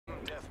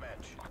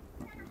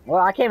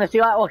Well, I can't even see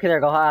my. Okay, there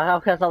we go.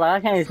 Okay, so I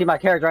can't even see my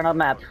character on the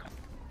map.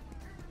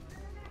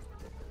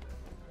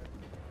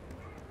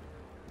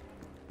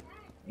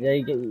 Yeah,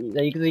 you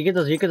can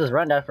just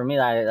run that for me.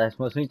 Like,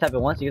 when you type it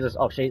once, you can just.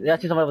 Oh shit! Yeah, I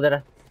see somebody over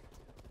there.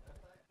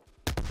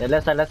 Yeah,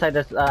 left side, left side.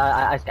 This.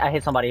 I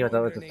hit somebody with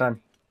the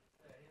stun.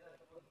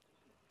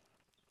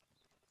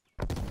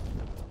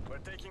 We're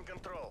taking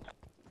control.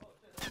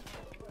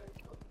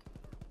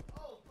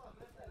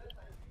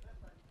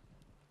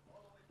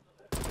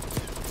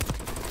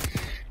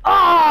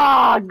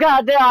 Oh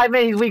god damn! I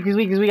made he's weak. He's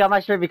weak. He's weak. I'm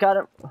not sure if he caught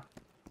him.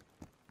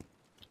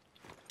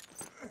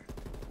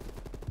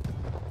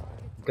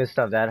 Good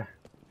stuff, Dad.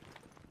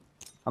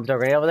 I'm still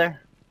ready over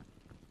there.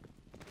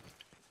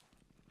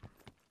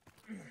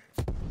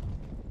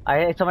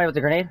 I hit somebody with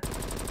the grenade.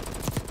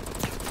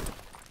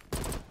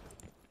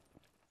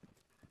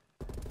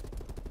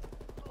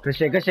 Good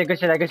shit, good shit, good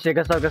shit, good shit,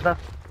 good stuff, good stuff.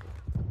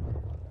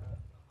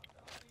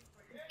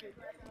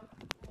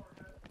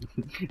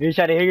 You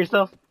trying to hear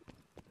yourself?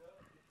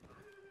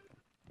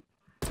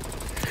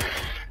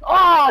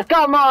 Oh,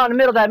 come on!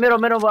 Middle, that middle,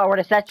 where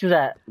the statue's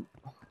at.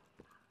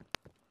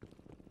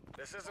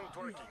 This isn't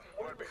working.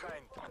 We're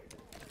behind.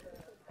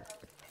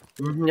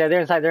 Yeah,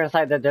 they're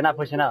inside, they're not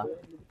pushing out.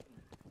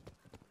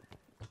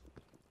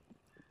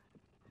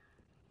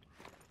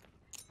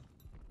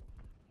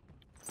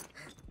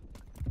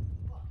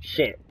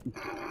 Shit.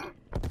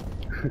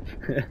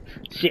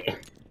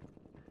 Shit.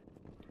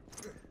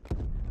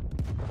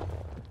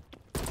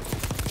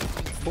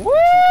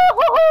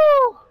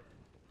 Woo-hoo-hoo!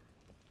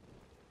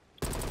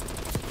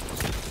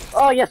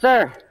 Oh, yes,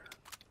 sir.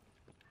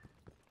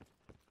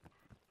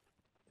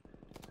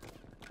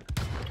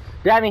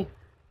 Grab me.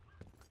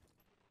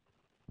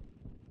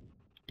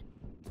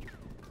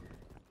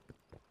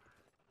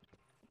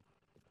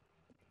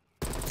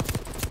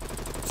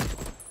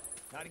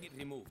 Target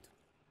removed.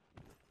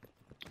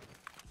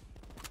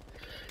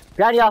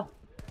 Grab y'all.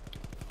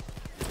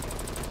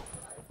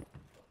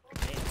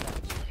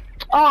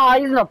 Oh,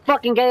 using a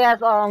fucking gay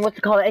ass what's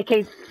it called,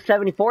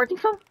 AK-74, I think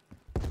so.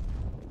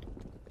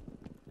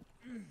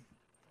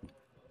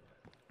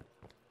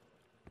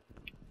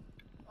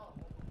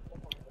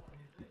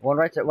 One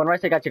right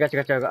side, got you.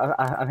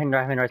 I'm hitting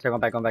right side,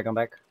 going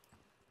back.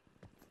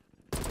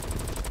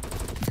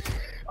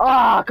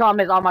 Oh, come on,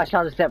 miss all my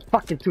shots except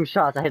fucking 2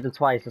 shots. I hit them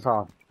twice, that's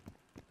all.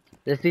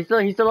 He's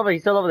still over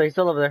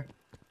there.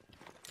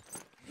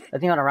 I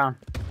think on a round.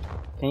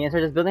 Can you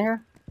enter this building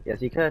here? Yes,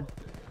 you could.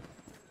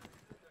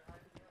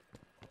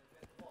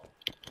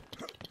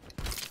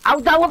 I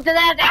whooped his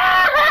ass!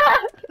 Ah!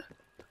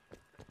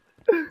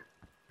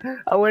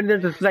 I went there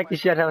to smack the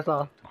shit out of us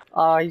all.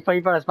 Oh, he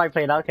brought a spike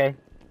plane, okay.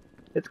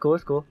 It's cool,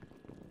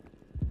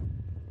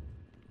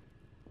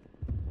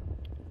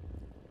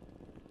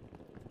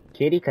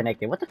 Kitty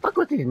connected. What the fuck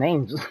was these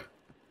names?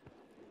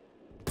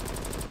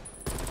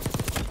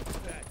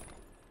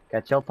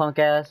 Got your punk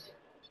ass.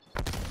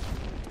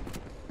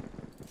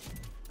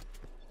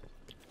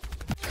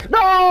 No!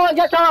 I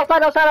got shot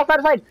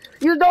outside!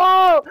 You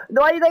know!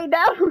 No, you lay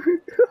down!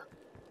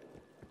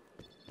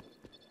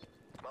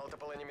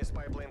 Multiple enemy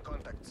spy plane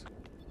contacts.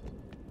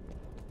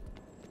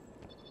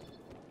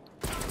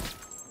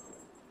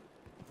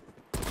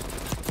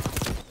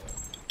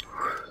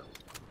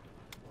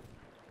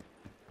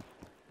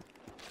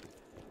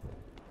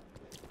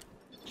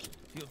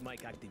 Field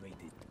mic activated.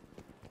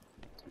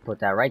 Put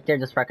that right there,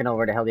 just fracking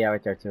over the hell yeah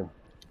right there too.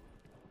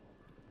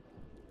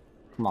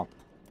 Come on.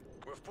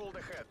 We've pulled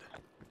ahead.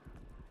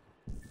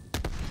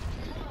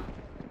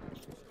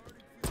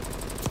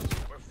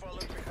 We're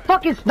falling behind.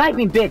 Fucking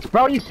sniping bitch,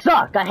 bro, you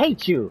suck! I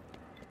hate you!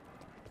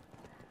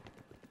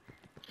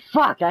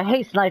 Fuck, I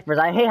hate snipers.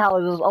 I hate how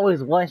there's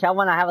always one shot. I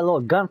wanna have a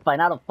little gunfight,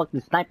 not a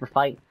fucking sniper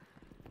fight.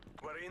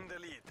 We're in the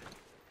lead.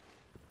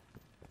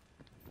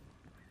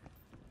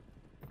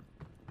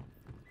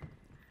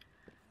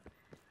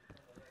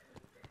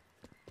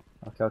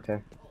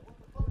 Okay.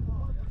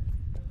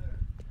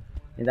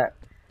 Is that...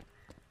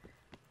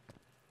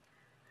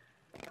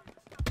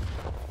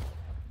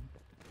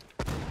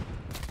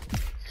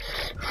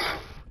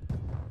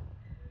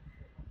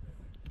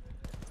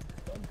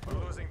 We're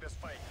losing this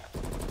fight.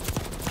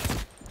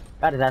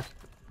 Got his ass.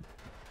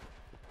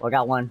 Oh, I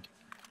got one.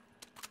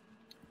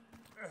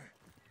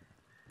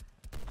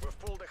 We've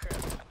pulled ahead.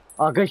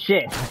 Oh, good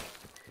shit.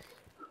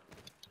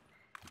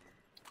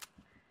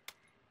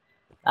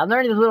 I'm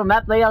learning this little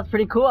map layout's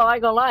pretty cool, I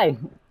ain't gonna lie.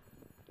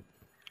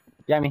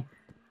 Get me.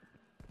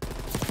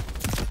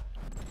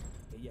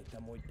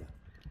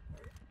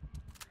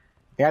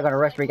 You're not gonna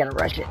rush me, you gotta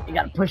rush it. You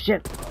gotta push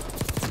it. Spy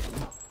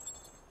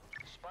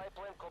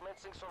plane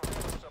commencing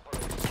surveillance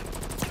operation.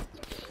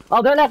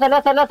 Oh, they're left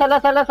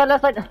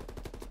side.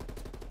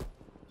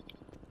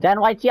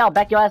 Dan YT, I'll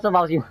back your ass up if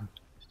I was you.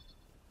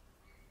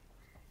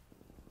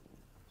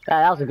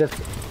 That was a good...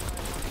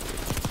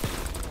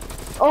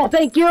 Oh,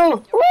 thank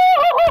you! Woo!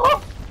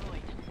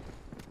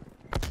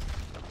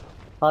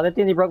 Oh, that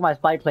thing he broke my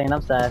spy plane,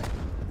 I'm sad.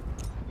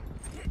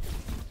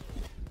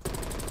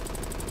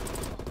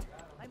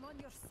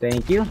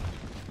 Thank you. We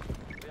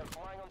are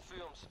flying on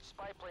fumes. reports.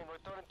 Spy plane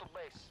returning to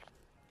base.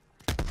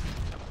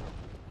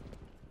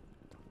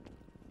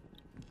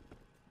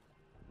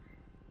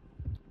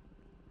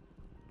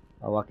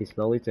 I'll walk you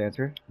slowly to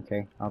enter.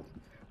 Okay. I'm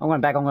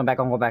going back. I'm going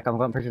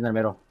to push in the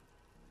middle.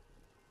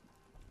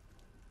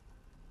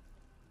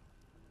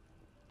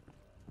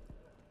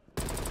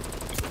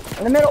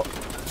 In the middle.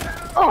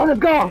 Oh, let's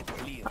go.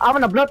 I'm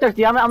gonna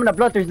bloodthirsty. I'm gonna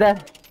bloodthirst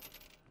that.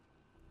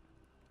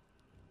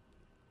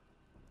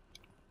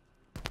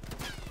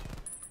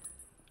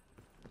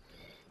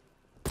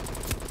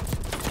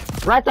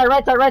 Right side.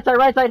 Artillery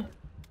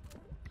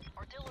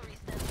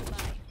standing by.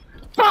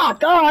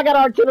 Fuck! Oh, I got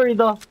artillery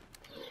though.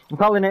 I'm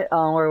calling it.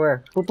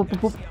 Where? Boop, boop, boop,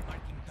 boop. Garcia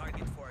marking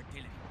target for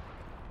artillery.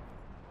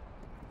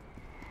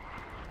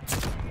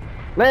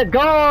 Let's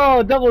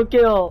go! Double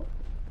kill.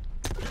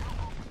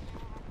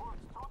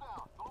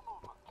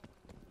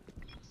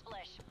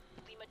 Splash.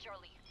 Lima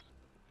Charlie.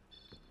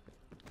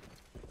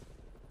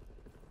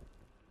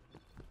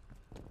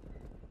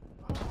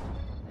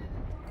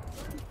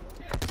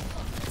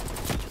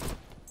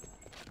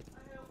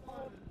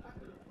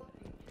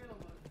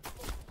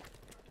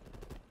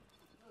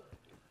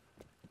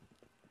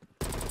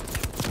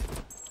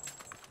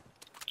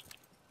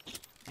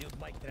 Field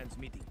mic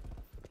transmitting.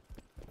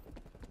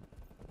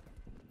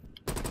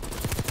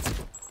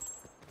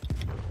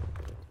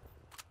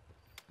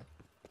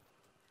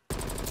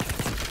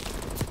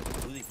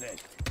 To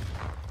defect.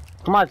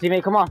 Come on,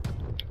 teammate. Come on.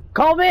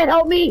 COVID,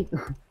 help me!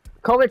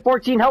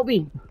 COVID-14, help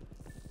me!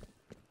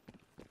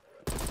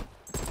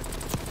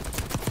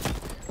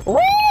 Woo!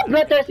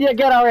 Bloodthirsty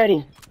again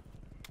already.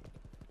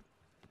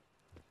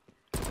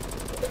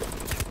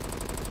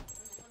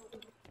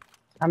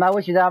 I'm not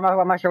with you. I'm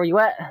not sure where you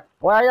at.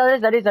 Well,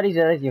 that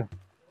is you.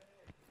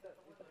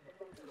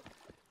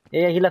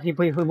 Yeah, he left. He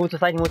moved to the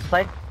side.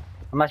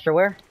 I'm not sure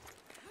where.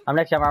 I'm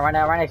next to him.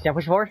 Right next to him.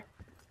 Push forward.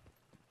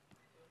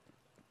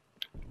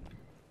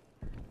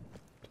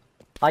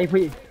 How you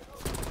put?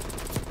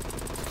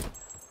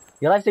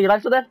 Your life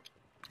still dead?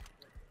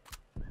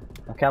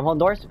 Okay, I'm holding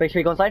doors. Make sure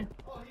you go inside.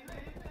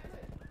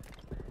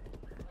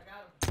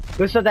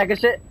 Good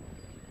shit.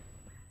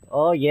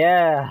 Oh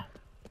yeah.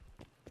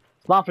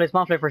 Spawn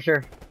flip for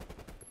sure.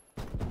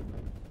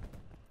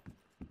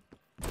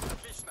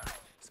 Отлично.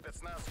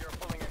 Спецназ, you're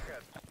pulling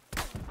ahead.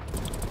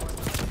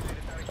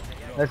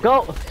 Let's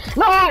go.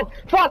 No!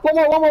 Fuck! One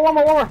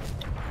more.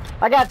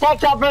 I got attack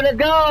chopper. Let's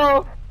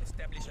go.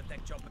 Establish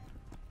attack chopper.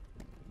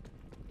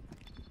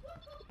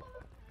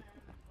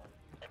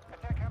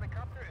 Attack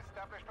helicopter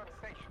established on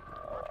station.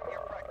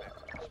 Your practice.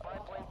 Spy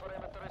plane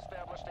perimeter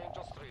established,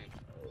 Angels 3.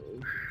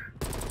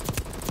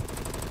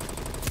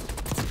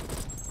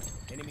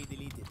 Enemy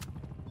deleted.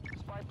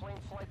 Spy plane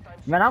flight time.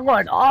 Man, I'm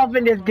going off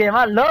in this game.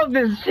 I love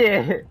this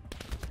shit.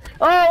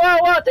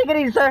 Oh, take it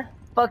easy, sir.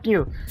 Fuck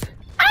you.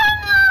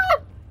 Ah!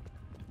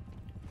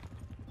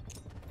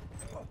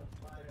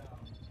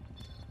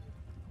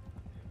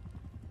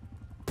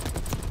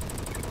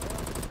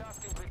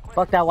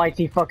 Fuck that white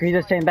tee fucker. He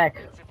just came back.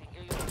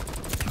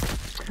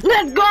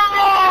 Let's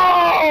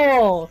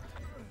go!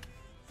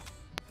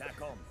 Back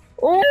home.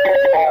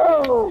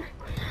 Oh!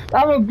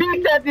 I'm a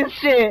beast at this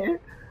shit.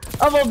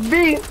 I'm a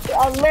beast.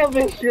 I love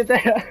this shit.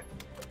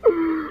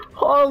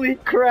 Holy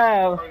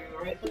crap.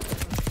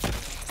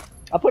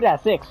 I put it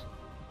at 6.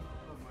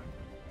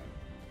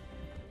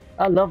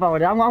 I love how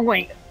I'm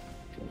going.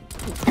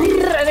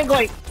 And then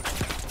going.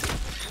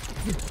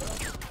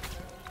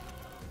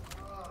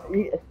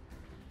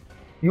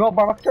 You want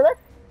barbecue chiller?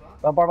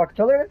 Want barbecue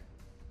chiller?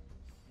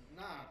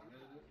 Nah,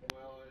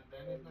 well,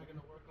 then it's not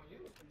gonna work on you.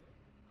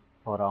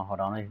 Hold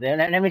on.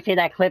 Let me see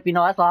that clip. You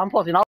know, that's all I'm posting.